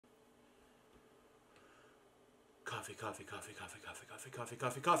coffee, coffee, coffee, coffee, coffee, coffee, coffee,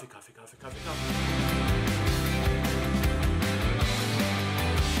 coffee, coffee, coffee, coffee, coffee, coffee.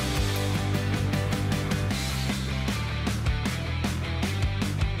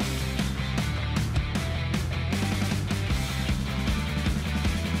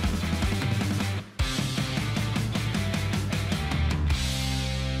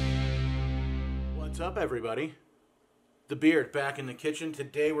 What's up, everybody? The Beard back in the kitchen.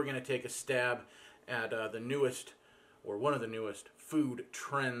 Today we're going to take a stab at the newest, or one of the newest, food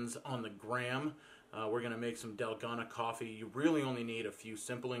trends on the gram. We're going to make some Dalgona coffee. You really only need a few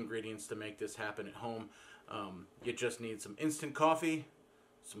simple ingredients to make this happen at home. You just need some instant coffee,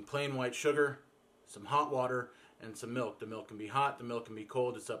 some plain white sugar, some hot water, and some milk. The milk can be hot, the milk can be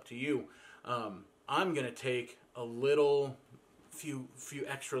cold, it's up to you. I'm going to take a few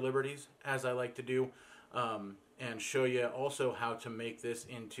extra liberties, as I like to do, and show you also how to make this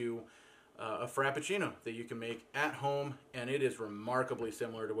into a Frappuccino that you can make at home, and it is remarkably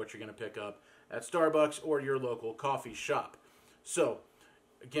similar to what you're going to pick up at Starbucks or your local coffee shop. So,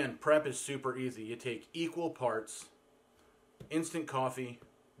 again, prep is super easy. You take equal parts instant coffee,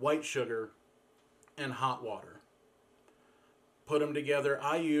 white sugar, and hot water. Put them together.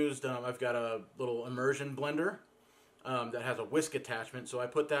 I've got a little immersion blender that has a whisk attachment, so I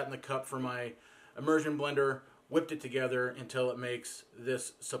put that in the cup for my immersion blender, whipped it together until it makes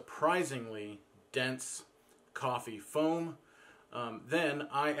this surprisingly dense coffee foam. Then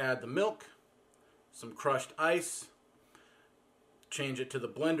I add the milk, some crushed ice, change it to the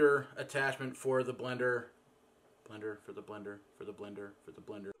blender attachment for the blender, for the blender, for the blender, for the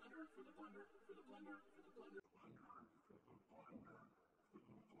blender.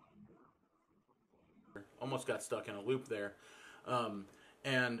 Almost got stuck in a loop there,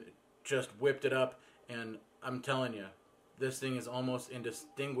 and just whipped it up, and I'm telling you, this thing is almost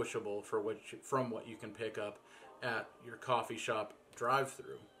indistinguishable from what you can pick up at your coffee shop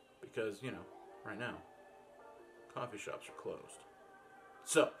drive-through, because, you know, right now, coffee shops are closed.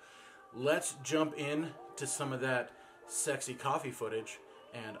 So, let's jump in to some of that sexy coffee footage,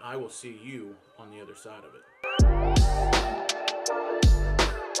 and I will see you on the other side of it.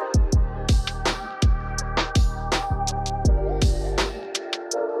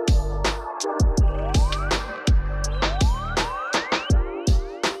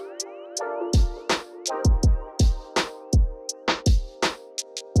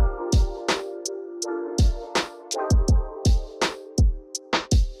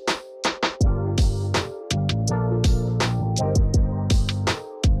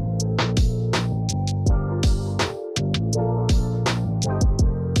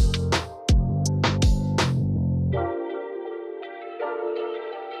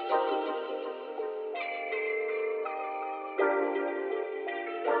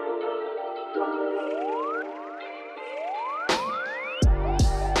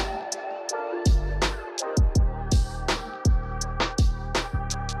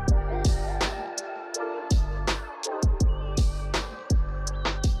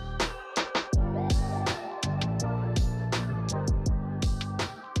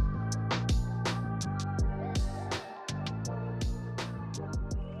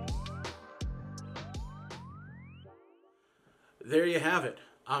 There you have it.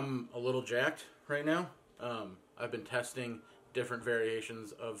 I'm a little jacked right now. I've been testing different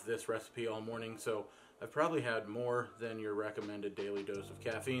variations of this recipe all morning, so I've probably had more than your recommended daily dose of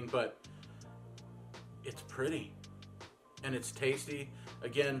caffeine, but it's pretty and it's tasty.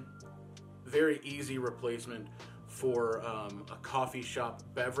 Again, very easy replacement for a coffee shop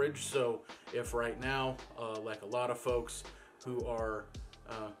beverage. So if right now, like a lot of folks who are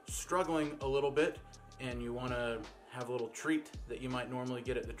struggling a little bit and you want to have a little treat that you might normally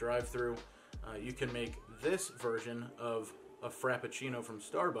get at the drive-thru, you can make this version of a Frappuccino from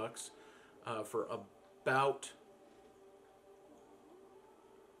Starbucks for about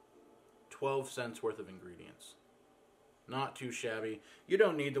 12 cents worth of ingredients. Not too shabby. You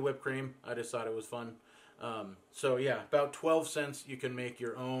don't need the whipped cream. I just thought it was fun. So yeah, about 12 cents you can make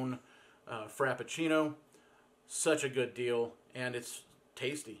your own Frappuccino. Such a good deal, and it's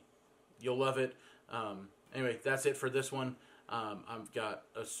tasty. You'll love it. Anyway, that's it for this one. I've got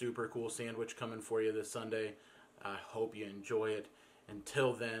a super cool sandwich coming for you this Sunday. I hope you enjoy it.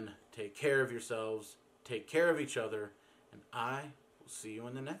 Until then, take care of yourselves, take care of each other, and I will see you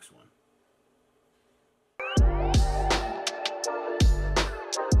in the next one.